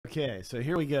Okay, so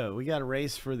here we go. We got a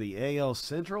race for the AL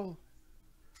Central.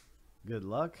 Good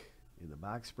luck in the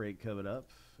box break coming up.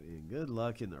 And good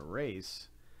luck in the race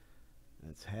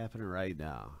that's happening right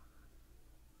now.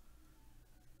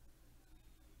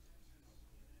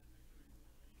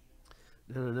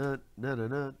 No.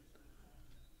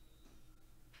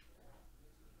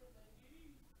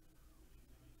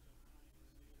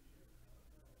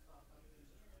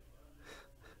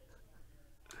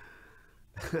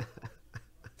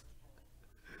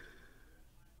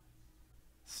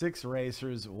 6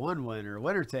 racers, 1 winner.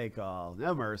 Winner take all.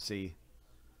 No mercy.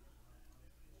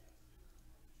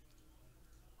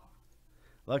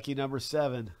 Lucky number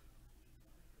 7.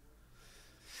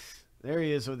 There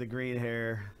he is with the green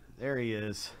hair. There he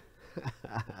is.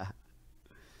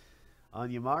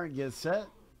 On your mark, get set.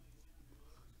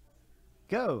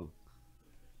 Go.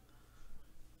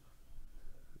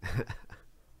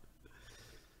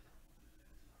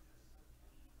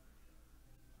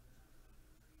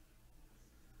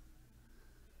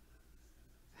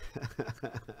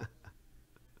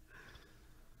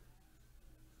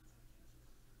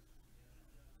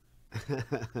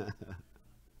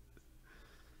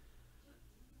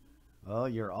 Well,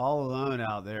 you're all alone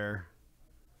out there.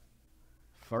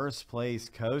 First place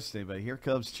coasting, but here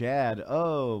comes Chad.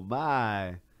 Oh,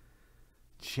 my.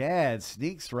 Chad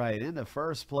sneaks right into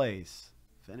first place.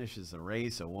 Finishes the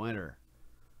race a winner.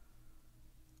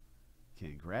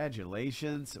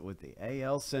 Congratulations with the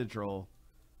AL Central.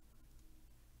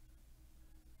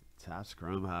 Topps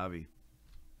Chrome Hobby.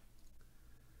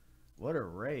 What a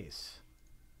race.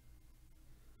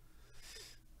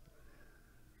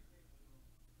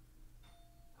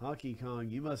 Honky Kong,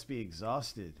 you must be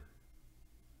exhausted.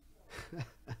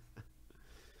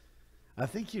 I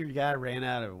think your guy ran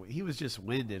out of... He was just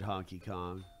winded, Honky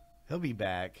Kong. He'll be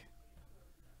back.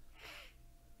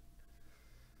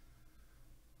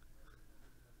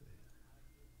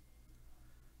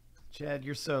 Chad,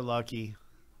 you're so lucky.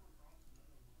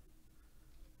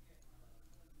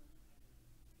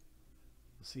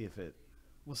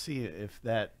 We'll see if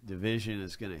that division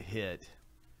is going to hit.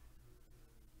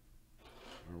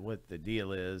 Or what the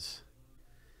deal is.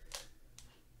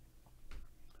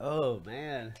 Oh,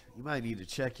 man. You might need to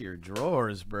check your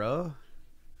drawers, bro.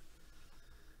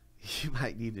 You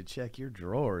might need to check your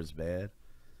drawers, man.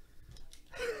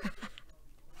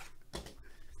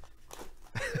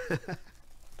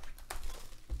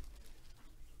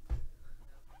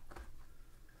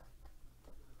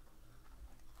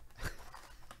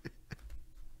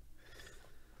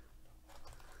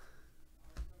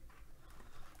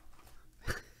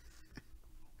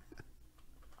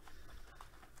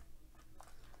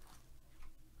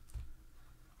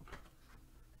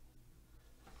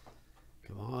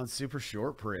 Super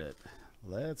short print.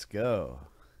 Let's go.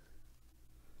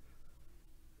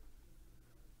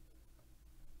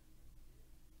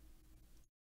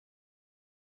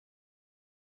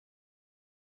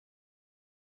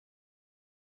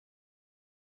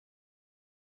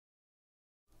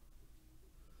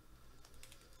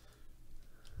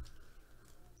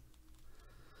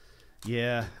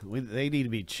 Yeah, they need to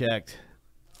be checked.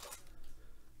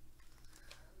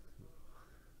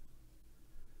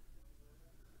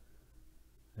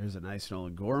 There's a nice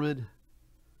Nolan Gorman.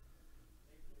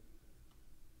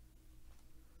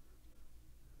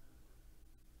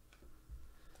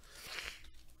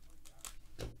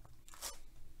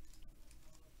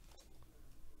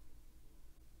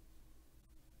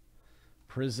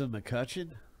 Prism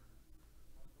McCutcheon.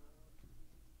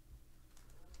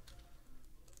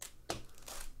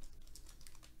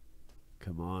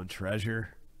 Come on, Treasure.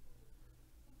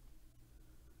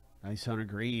 Nice Hunter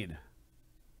Green.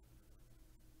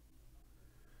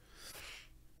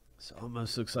 This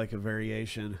almost looks like a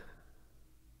variation.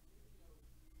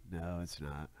 No, it's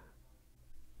not.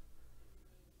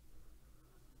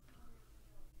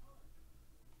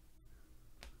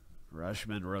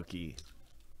 Rushman rookie.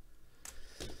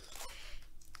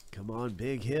 Come on,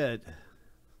 big hit.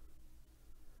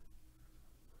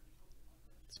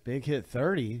 It's big hit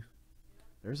 30.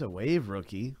 There's a wave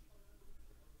rookie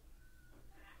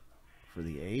for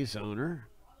the A's owner.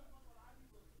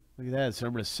 Look at that. It's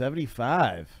number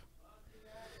 75.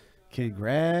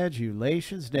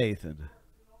 Congratulations, Nathan.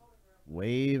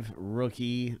 Wave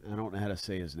rookie. I don't know how to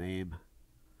say his name.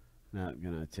 Not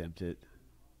going to attempt it.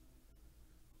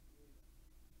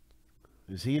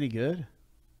 Is he any good?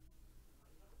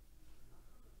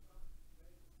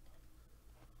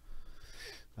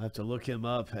 I have to look him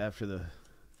up after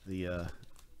the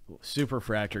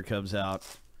Superfractor comes out.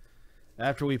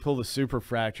 After we pull the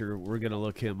Superfractor, we're going to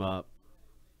look him up.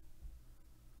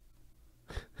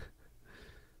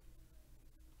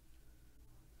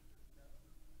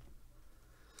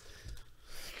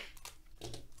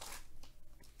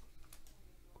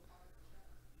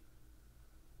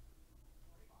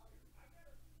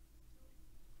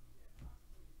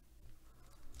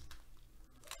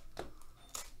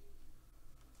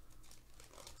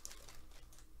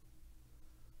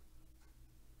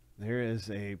 is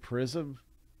a Prism.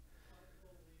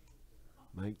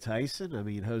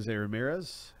 Jose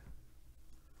Ramirez.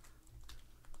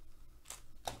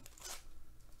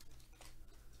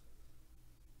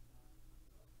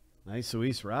 Nice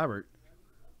Luis Robert.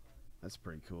 That's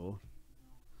pretty cool.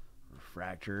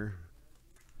 Refractor.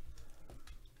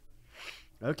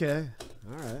 Okay.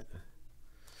 All right.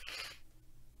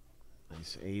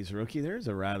 Nice A's rookie. There's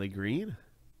a Riley Green.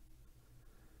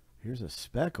 Here's a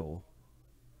Speckle.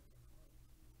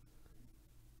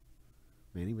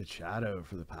 Manny Machado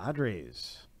for the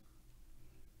Padres.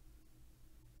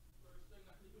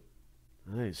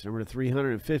 Nice. Number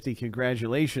 350.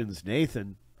 Congratulations,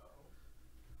 Nathan.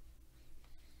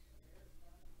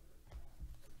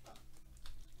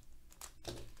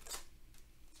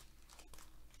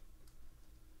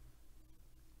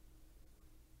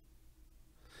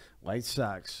 White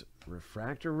Sox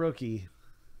refractor rookie.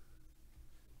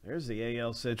 There's the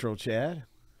AL Central, Chad.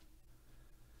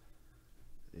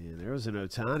 And there was an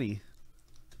Ohtani.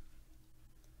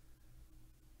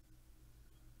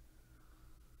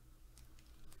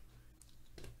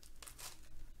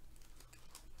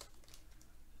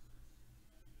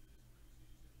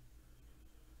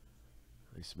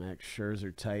 Nice Max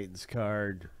Scherzer Titans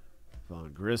card.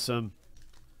 Vaughn Grissom.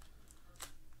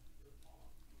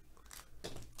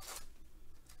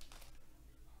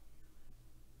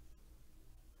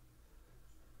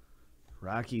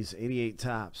 Rockies 88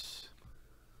 tops.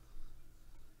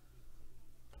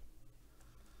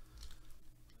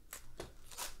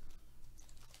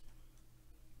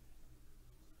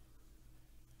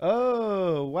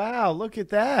 Oh, wow. Look at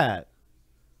that.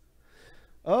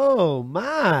 Oh,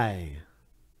 my.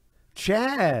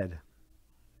 Chad.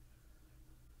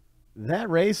 That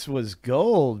race was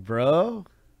gold, bro.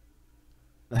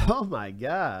 Oh, my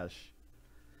gosh.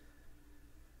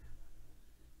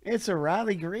 It's a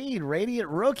Riley Green, Radiant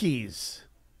Rookies.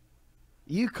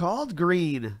 You called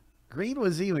Green. Green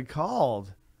was even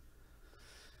called.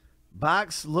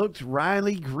 Box looked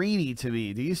Riley Greeny to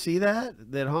me. Do you see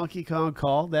that? That Honky Kong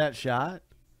called that shot?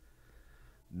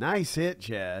 Nice hit,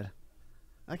 Chad.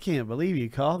 I can't believe you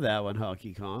called that one,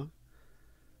 Honky Kong.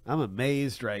 I'm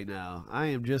amazed right now. I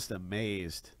am just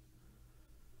amazed.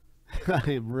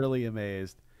 I am really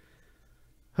amazed.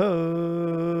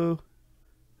 Ho!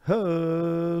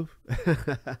 Ho!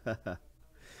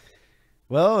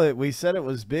 Well, we said it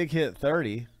was big hit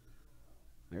 30.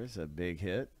 There's a big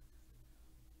hit.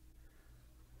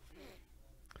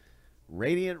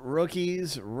 Radiant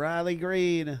Rookies, Riley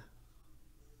Green.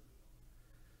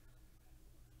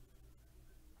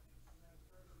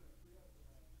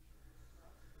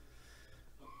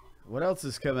 What else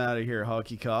has come out of here,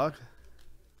 Honky Kong?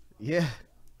 Yeah.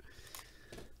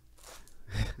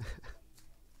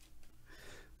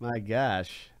 My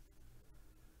gosh.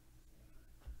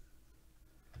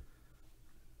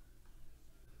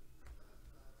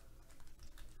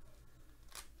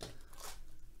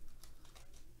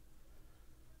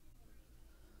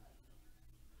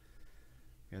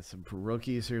 Got some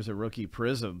rookies. Here's a rookie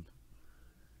Prism.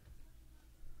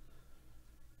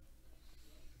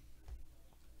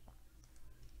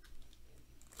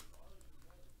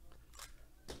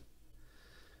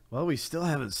 Well, we still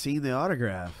haven't seen the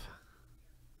autograph.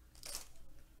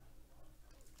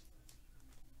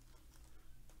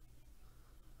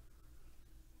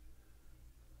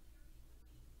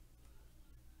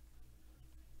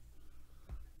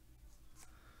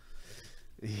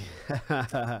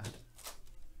 Yeah.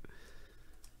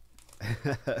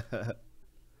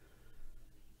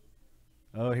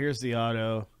 Oh, here's the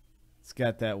auto. It's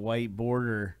got that white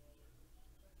border.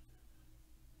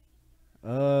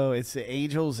 Oh, it's the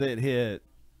Angels that hit.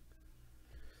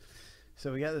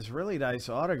 So we got this really nice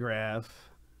autograph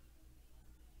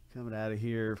coming out of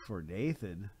here for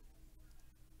Nathan.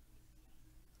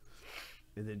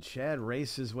 And then Chad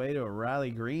raced his way to a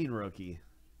Riley Green rookie.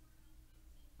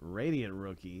 Radiant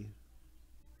rookie.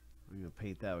 I'm going to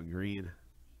paint that with green.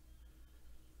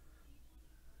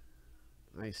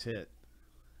 Nice hit.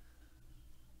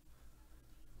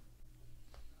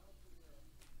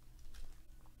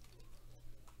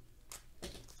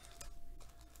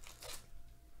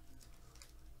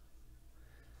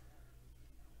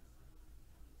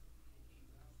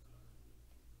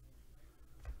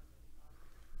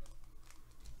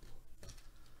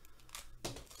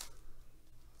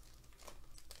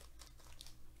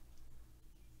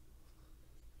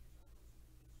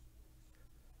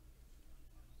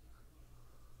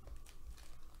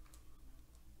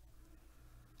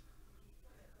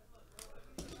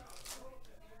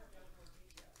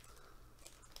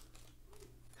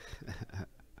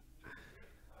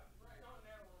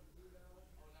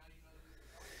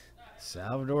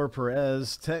 Salvador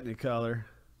Perez, Technicolor.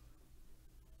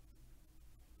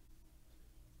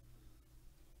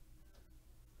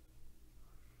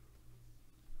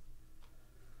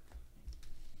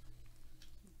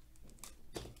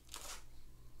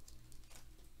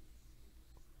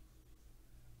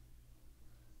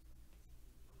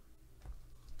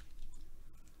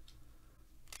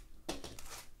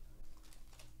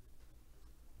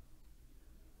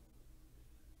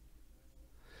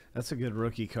 That's a good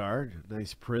rookie card.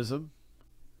 Nice prism.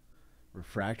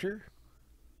 Refractor.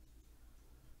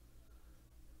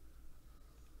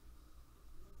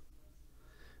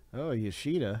 Oh,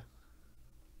 Yoshida.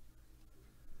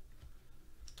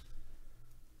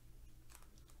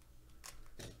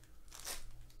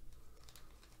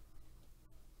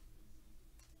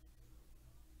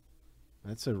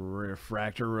 That's a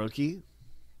refractor rookie.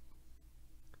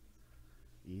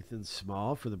 Ethan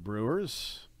Small for the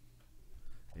Brewers.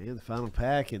 And the final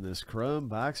pack in this Chrome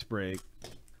box break.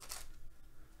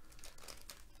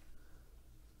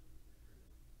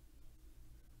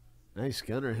 Nice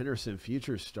Gunnar Henderson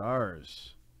Future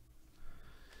Stars.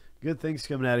 Good things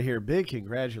coming out of here. Big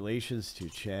congratulations to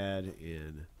Chad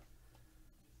and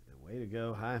way to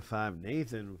go. High five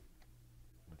Nathan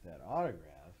with that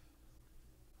autograph.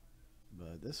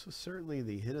 But this was certainly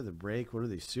the hit of the break. One of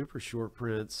these super short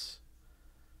prints.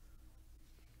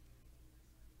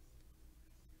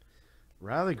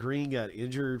 Riley Green got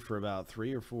injured for about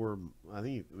 3 or 4, I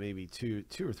think maybe two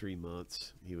or 3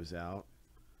 months he was out.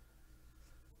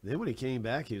 Then when he came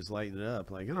back, he was lighting it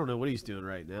up. Like, I don't know what he's doing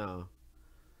right now.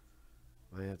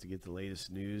 I have to get the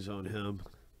latest news on him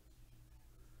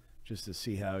just to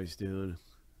see how he's doing.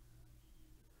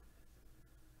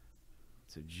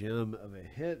 It's a gem of a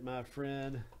hit, my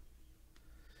friend.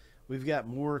 We've got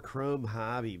more Chrome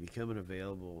Hobby becoming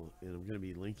available, and I'm going to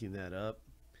be linking that up.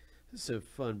 This is a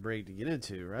fun break to get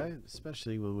into, right?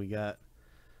 Especially when we got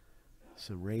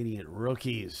some Radiant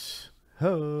rookies.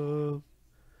 Ho!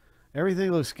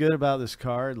 Everything looks good about this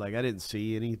card. Like, I didn't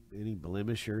see any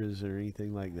blemishers or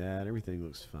anything like that. Everything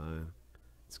looks fine.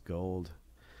 It's gold.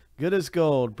 Good as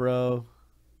gold, bro.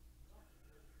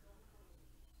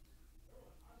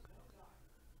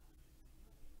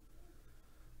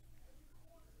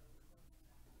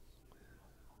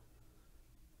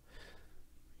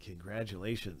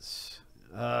 Congratulations.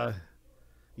 Yeah,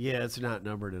 it's not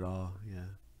numbered at all. Yeah.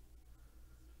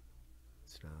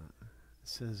 It's not. It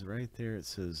says right there, it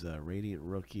says Radiant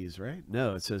Rookies, right?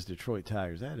 No, it says Detroit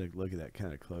Tigers. I had to look at that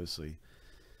kind of closely.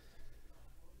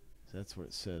 So that's what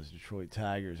it says, Detroit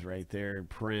Tigers right there in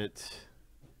print.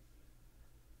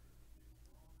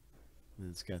 And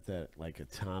it's got that like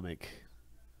atomic,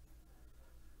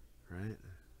 right?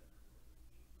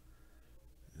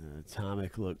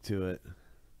 Atomic look to it.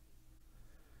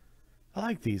 I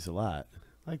like these a lot.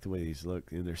 I like the way these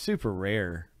look, and they're super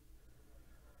rare.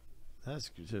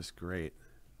 That's just great.